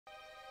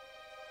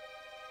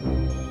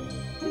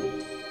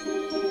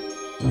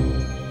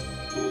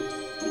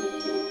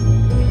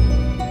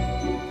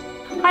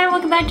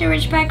welcome back to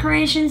Rich Back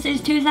Creations.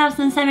 It's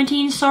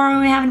 2017. Sorry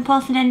we haven't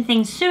posted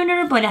anything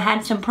sooner, but I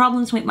had some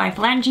problems with my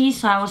phalanges,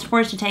 so I was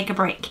forced to take a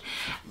break.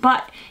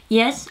 But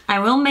yes, I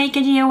will make a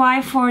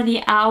DIY for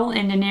the owl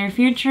in the near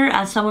future,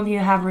 as some of you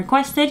have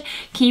requested.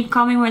 Keep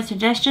coming with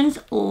suggestions.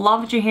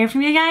 Love to hear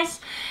from you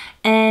guys.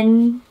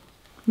 And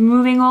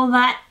moving all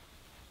that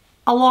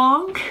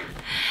along,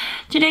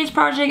 today's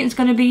project is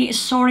going to be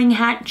sorting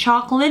hat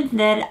chocolate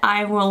that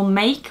I will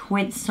make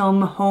with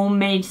some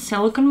homemade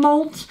silicone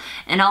molds,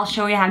 and I'll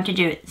show you how to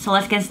do it. So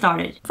let's get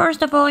started.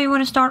 First of all, you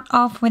want to start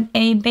off with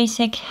a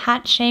basic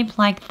hat shape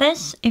like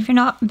this. If you're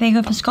not big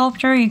of a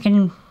sculptor, you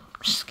can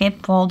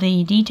skip all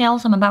the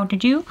details I'm about to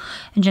do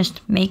and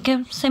just make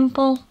a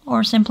simple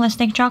or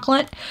simplistic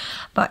chocolate.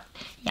 But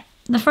yeah,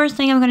 the first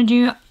thing I'm going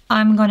to do,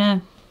 I'm going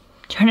to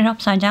turn it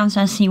upside down so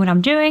I see what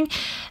I'm doing,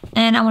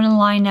 and I want to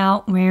line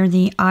out where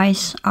the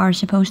eyes are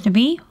supposed to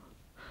be.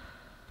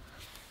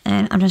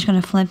 And I'm just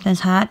going to flip this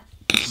hat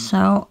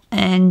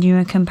and do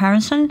a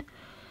comparison.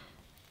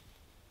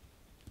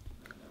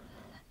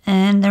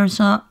 And there's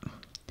a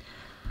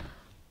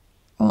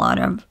lot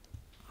of...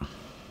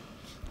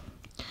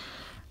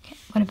 Okay,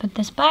 I'm going to put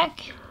this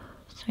back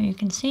so you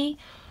can see.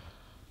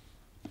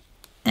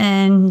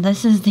 And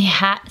this is the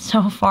hat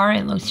so far.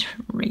 It looks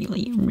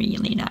really,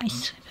 really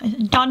nice.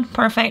 Done,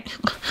 perfect,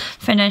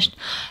 finished.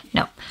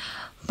 No,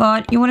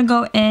 but you want to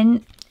go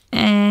in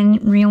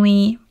and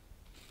really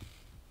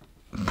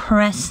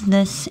press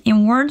this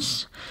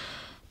inwards,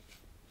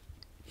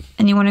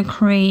 and you want to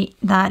create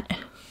that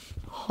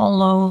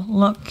hollow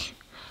look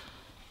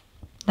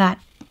that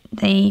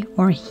they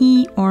or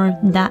he or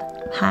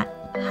that hat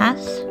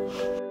has.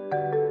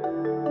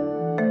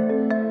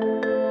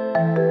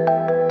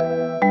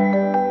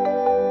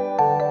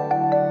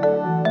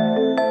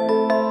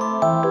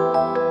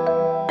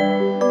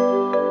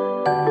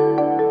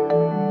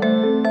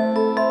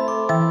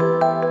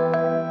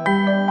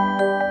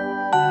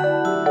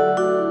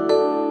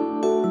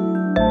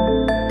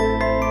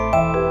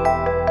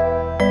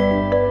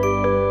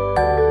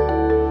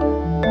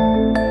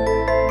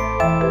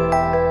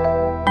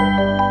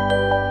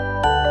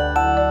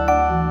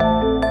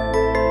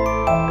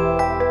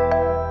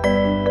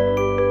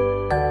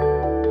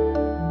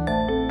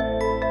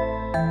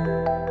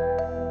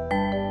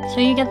 So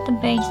you get the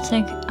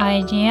basic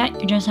idea.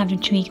 You just have to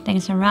tweak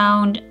things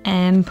around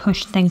and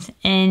push things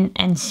in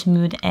and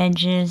smooth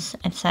edges,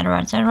 etc,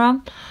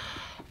 etc.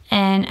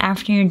 And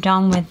after you're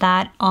done with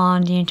that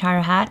on the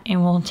entire hat, it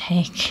will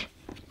take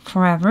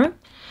forever.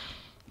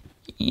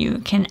 You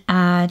can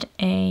add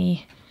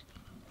a...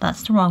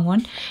 that's the wrong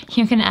one.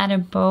 You can add a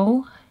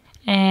bow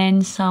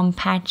and some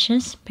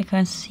patches,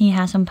 because he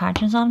has some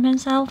patches on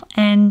himself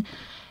and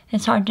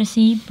it's hard to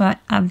see, but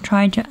I've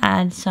tried to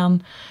add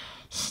some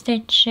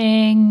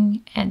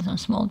stitching and some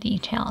small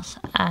details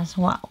as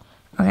well.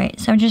 Okay,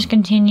 so just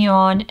continue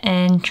on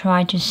and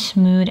try to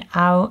smooth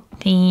out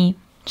the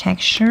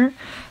texture,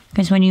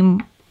 because when you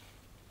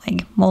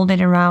like mold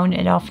it around,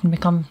 it often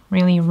becomes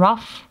really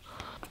rough.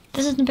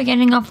 This is the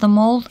beginning of the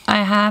mold. I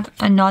have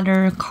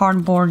another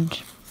cardboard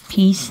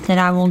piece that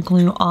I will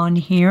glue on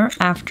here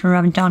after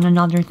I've done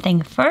another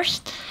thing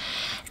first.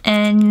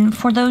 And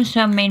for those who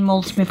have made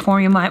molds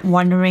before, you might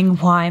wondering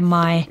why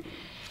my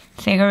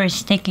figure is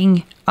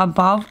sticking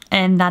above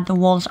and that the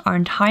walls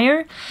aren't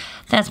higher.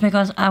 That's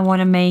because I want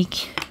to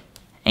make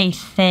a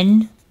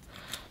thin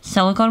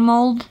silicone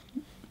mold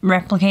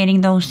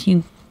replicating those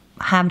you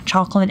have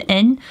chocolate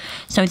in,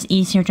 so it's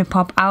easier to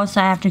pop out,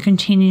 so I have to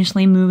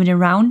continuously move it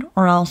around,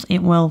 or else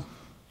it will...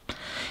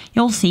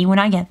 you'll see when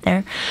I get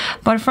there.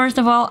 But first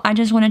of all, I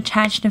just want to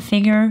attach the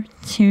figure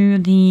to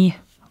the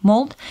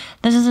mold.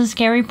 This is a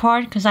scary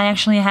part because I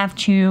actually have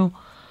to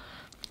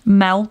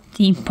melt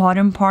the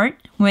bottom part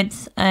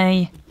with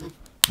a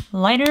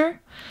lighter,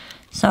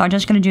 so I'm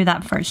just going to do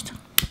that first.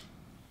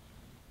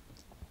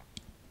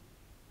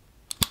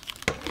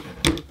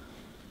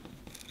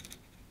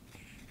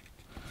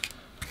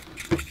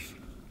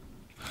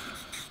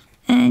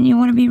 And you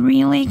want to be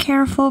really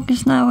careful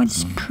because now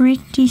it's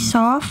pretty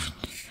soft,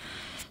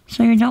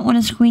 so you don't want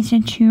to squeeze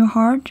it too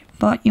hard,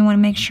 but you want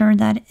to make sure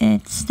that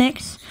it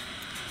sticks.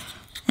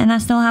 And I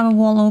still have a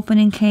wall open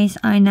in case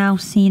I now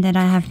see that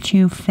I have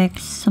to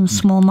fix some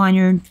small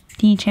minor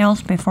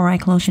details before I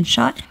close it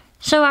shut.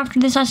 So after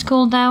this has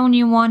cooled down,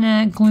 you want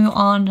to glue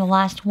on the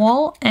last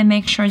wall and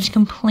make sure it's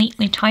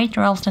completely tight,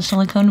 or else the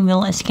silicone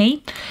will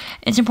escape.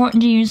 It's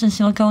important to use a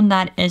silicone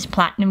that is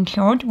platinum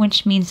cured,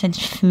 which means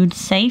it's food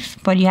safe,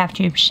 but you have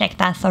to check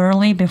that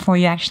thoroughly before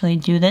you actually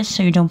do this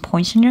so you don't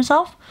poison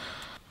yourself.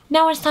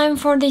 Now it's time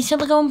for the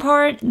silicone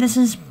part. This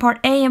is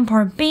part A and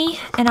part B,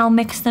 and I'll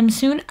mix them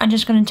soon. I'm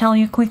just going to tell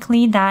you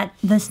quickly that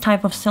this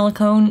type of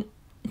silicone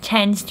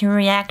tends to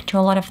react to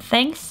a lot of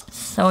things,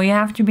 so you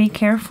have to be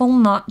careful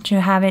not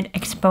to have it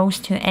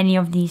exposed to any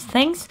of these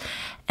things.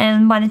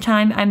 And by the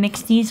time I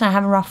mix these, I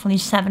have roughly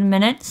 7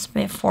 minutes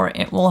before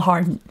it will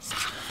harden.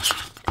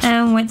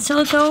 And with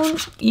silicone,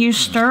 you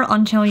stir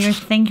until you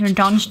think you're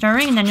done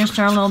stirring, and then you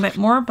stir a little bit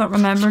more, but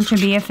remember to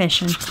be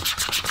efficient.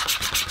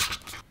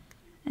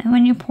 And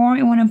when you pour,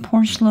 you want to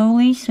pour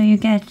slowly so you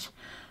get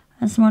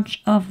as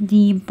much of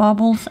the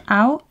bubbles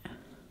out,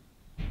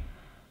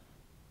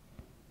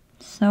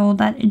 so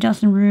that it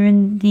doesn't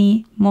ruin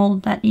the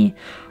mold that you,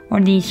 or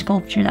the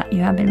sculpture that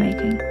you have been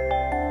making.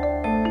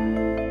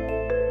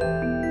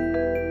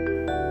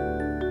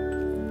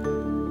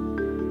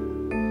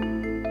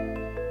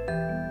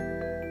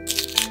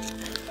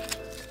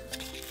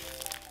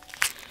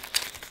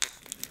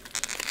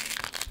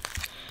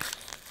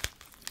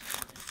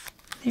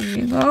 There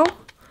you go.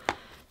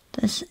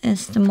 This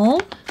is the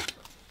mold.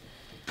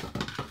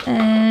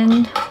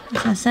 And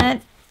as I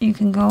said, you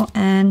can go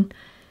and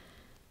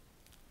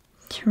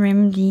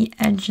trim the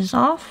edges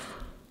off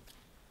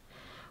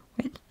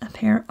with a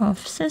pair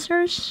of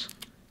scissors.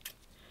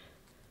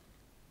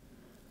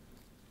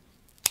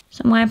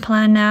 So my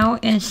plan now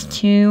is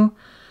to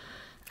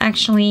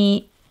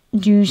actually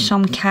do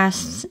some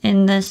casts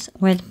in this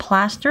with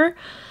plaster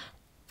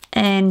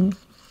and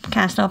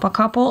cast up a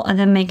couple and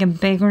then make a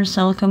bigger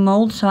silicone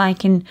mold so I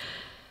can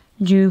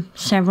do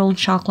several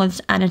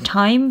chocolates at a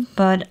time,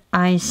 but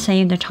I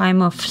save the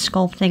time of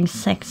sculpting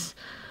 6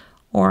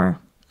 or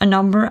a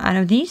number out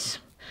of these.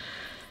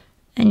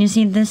 And you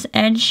see this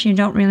edge you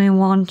don't really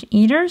want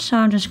either, so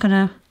I'm just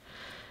gonna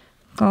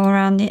go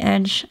around the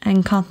edge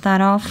and cut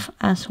that off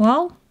as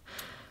well.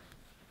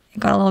 It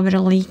got a little bit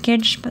of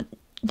leakage, but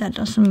that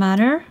doesn't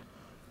matter.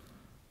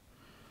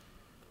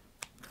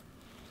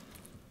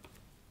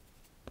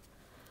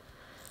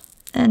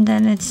 And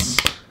then it's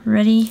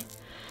ready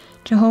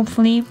to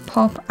hopefully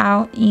pop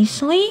out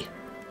easily.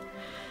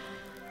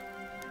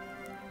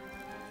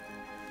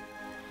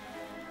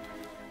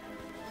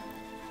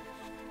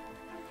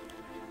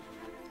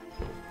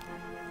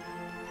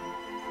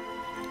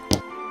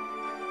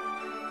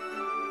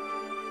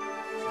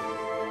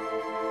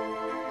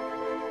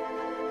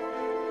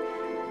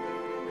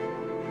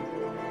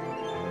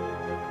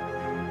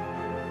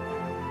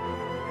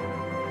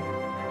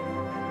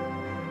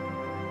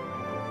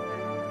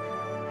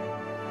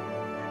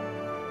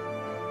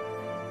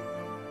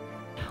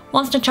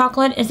 Once the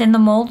chocolate is in the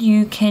mold,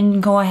 you can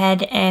go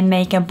ahead and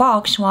make a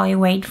box while you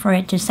wait for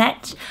it to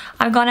set.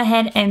 I've gone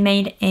ahead and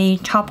made a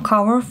top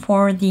cover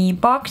for the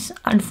box.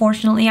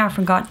 Unfortunately, I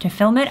forgot to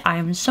film it. I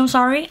am so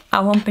sorry. I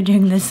won't be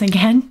doing this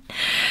again.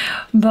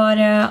 But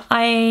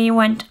I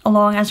went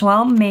along as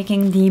well,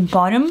 making the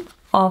bottom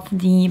of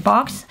the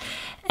box.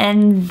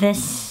 And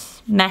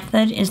this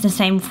method is the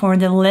same for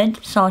the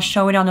lid. So I'll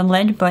show it on the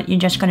lid, but you're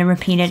just going to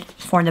repeat it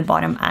for the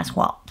bottom as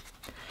well.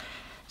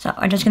 So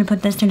I'm just going to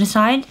put this to the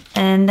side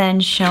and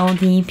then show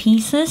the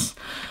pieces.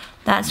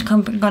 That's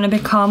going to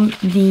become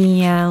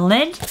the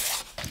lid.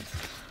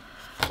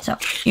 So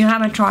you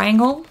have a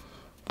triangle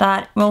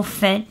that will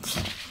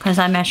fit, because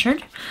I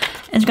measured.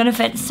 It's going to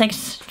fit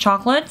 6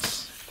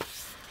 chocolates.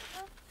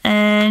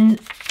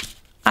 And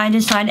I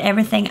designed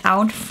everything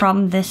out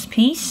from this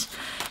piece.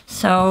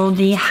 So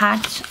the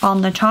hat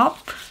on the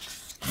top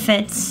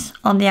fits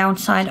on the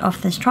outside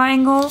of this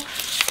triangle.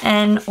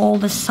 And all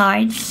the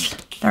sides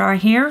that are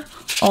here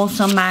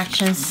also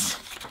matches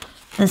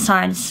the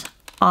sides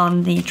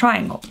on the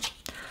triangle.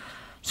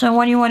 So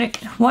what you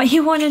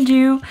want to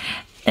do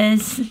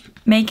is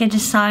make a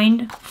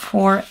design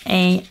for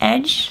a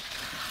edge.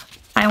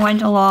 I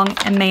went along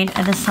and made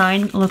a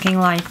design looking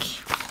like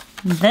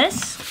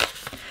this.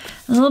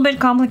 It's a little bit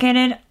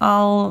complicated.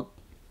 I'll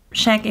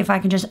check if I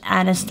can just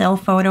add a still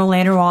photo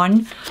later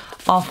on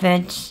of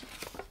it.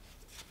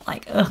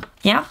 Like,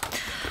 yeah.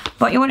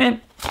 But you want to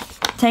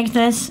take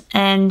this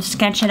and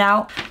sketch it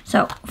out.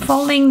 So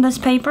folding this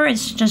paper,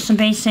 it's just a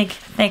basic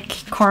thick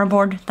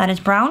cardboard that is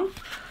brown.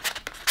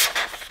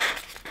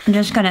 I'm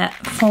just gonna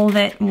fold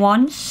it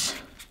once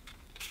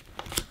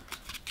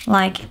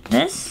like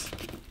this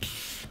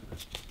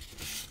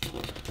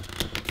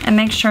and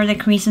make sure the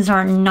creases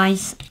are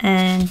nice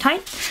and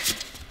tight.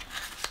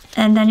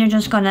 And then you're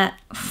just gonna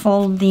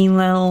fold the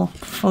little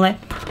flip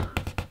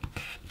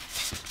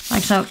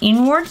like so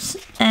inwards,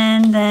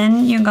 and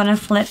then you're gonna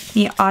flip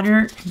the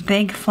other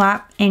big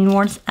flap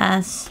inwards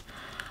as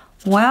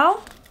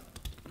well,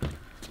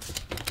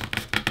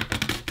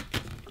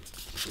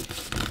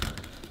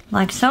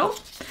 like so.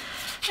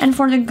 And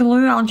for the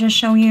glue, I'll just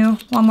show you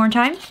one more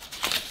time.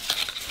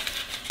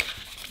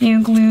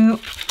 You glue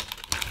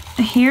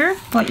here,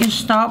 but you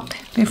stop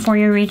before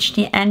you reach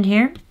the end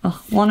here.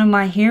 Oh, one of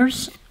my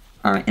hairs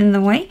are in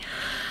the way,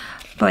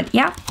 but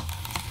yeah.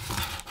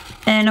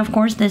 And of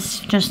course this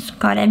just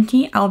got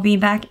empty. I'll be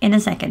back in a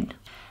second.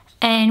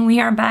 And we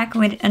are back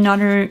with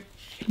another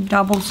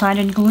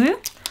double-sided glue.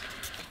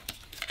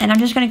 And I'm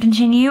just going to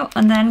continue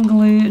and then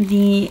glue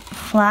the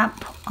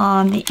flap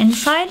on the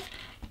inside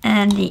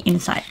and the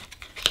inside,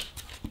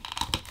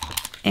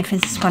 if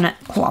it's going to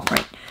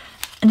cooperate.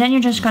 And then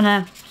you're just going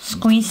to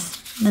squeeze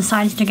the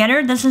sides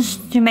together. This is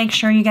to make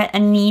sure you get a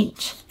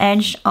neat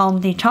edge on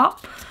the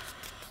top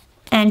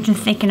and to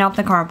thicken up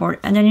the cardboard.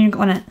 And then you're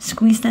going to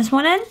squeeze this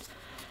one in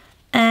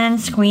and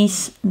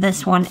squeeze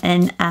this one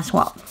in as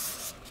well.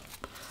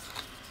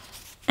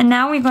 And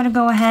now we're going to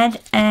go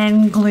ahead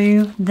and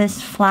glue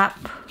this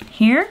flap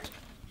here.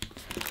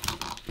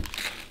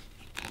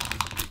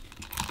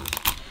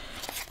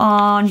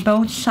 on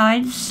both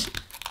sides,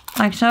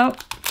 like so.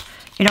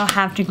 You don't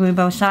have to glue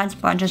both sides,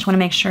 but I just want to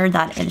make sure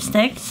that it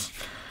sticks.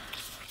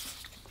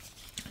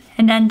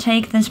 And then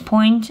take this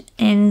point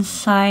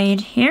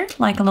inside here,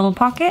 like a little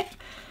pocket,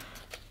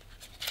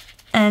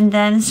 and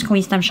then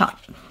squeeze them shut.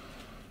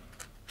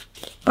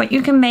 But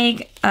you can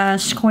make a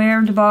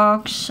squared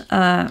box,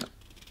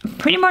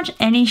 pretty much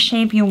any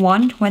shape you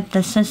want with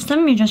the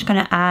system. You're just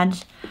going to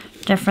add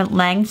different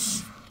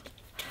lengths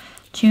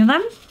to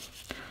them.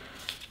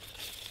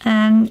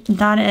 And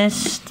that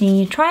is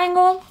the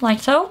triangle,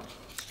 like so.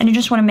 And you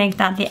just want to make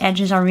that the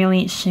edges are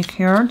really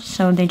secured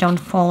so they don't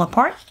fall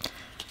apart.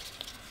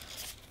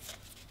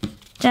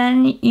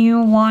 Then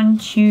you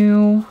want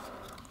to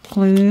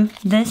glue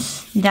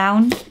this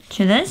down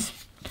to this.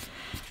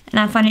 And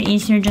I find it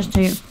easier just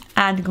to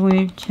add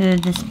glue to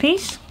this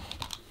piece.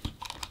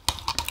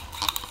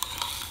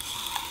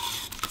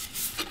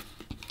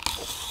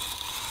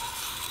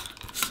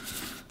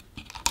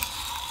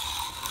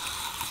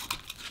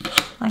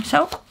 Like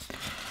so.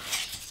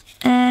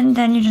 And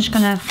then you're just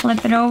gonna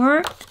flip it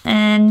over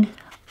and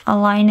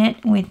align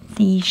it with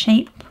the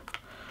shape.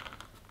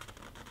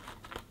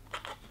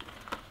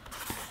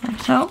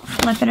 Like so.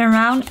 Flip it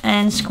around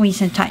and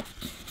squeeze it tight.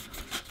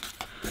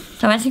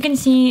 So as you can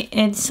see,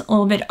 it's a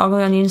little bit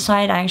ugly on the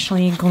inside. I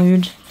actually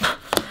glued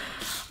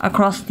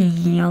across the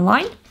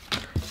line.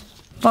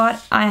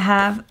 But I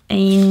have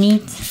a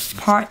neat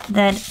part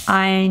that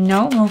I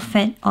know will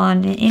fit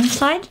on the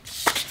inside.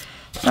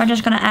 So I'm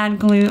just gonna add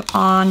glue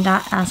on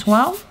that as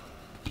well.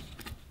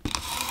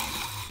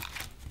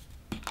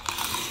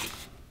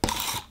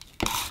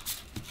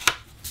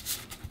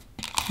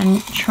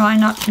 And try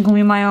not to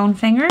glue my own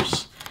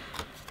fingers.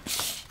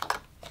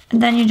 And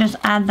then you just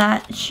add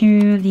that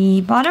to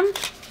the bottom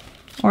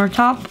or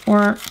top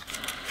or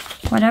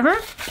whatever,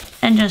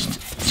 and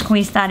just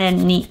squeeze that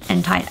in neat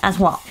and tight as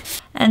well.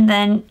 And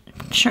then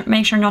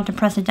make sure not to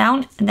press it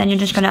down, and then you're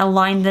just gonna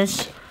align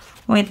this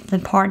with the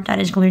part that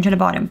is glued to the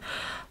bottom.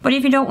 But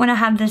if you don't want to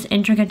have this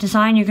intricate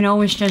design, you can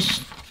always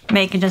just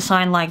make a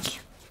design like,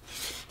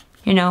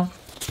 you know,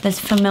 this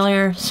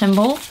familiar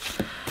symbol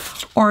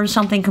or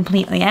something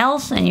completely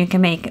else, and you can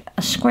make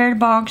a squared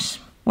box,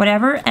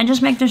 whatever, and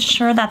just make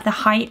sure that the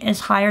height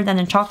is higher than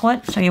the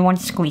chocolate so you won't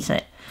squeeze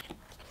it.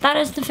 That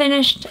is the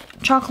finished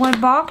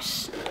chocolate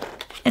box.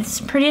 It's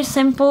pretty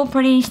simple,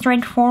 pretty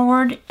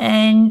straightforward,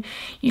 and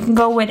you can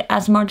go with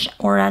as much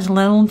or as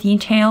little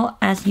detail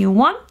as you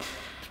want.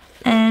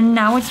 And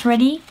now it's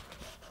ready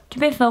to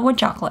be filled with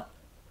chocolate.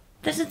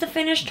 This is the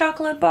finished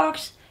chocolate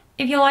box.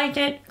 If you liked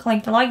it,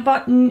 click the like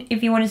button.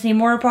 If you want to see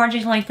more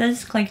projects like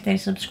this, click the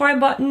subscribe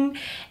button.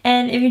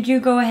 And if you do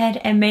go ahead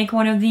and make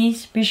one of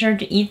these, be sure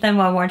to eat them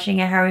while watching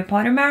a Harry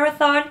Potter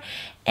marathon.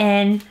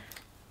 And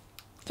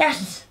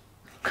yes,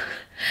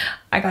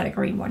 I got a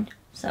green one.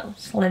 So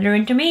slither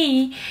into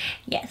me.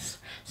 Yes.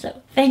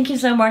 So thank you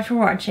so much for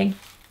watching.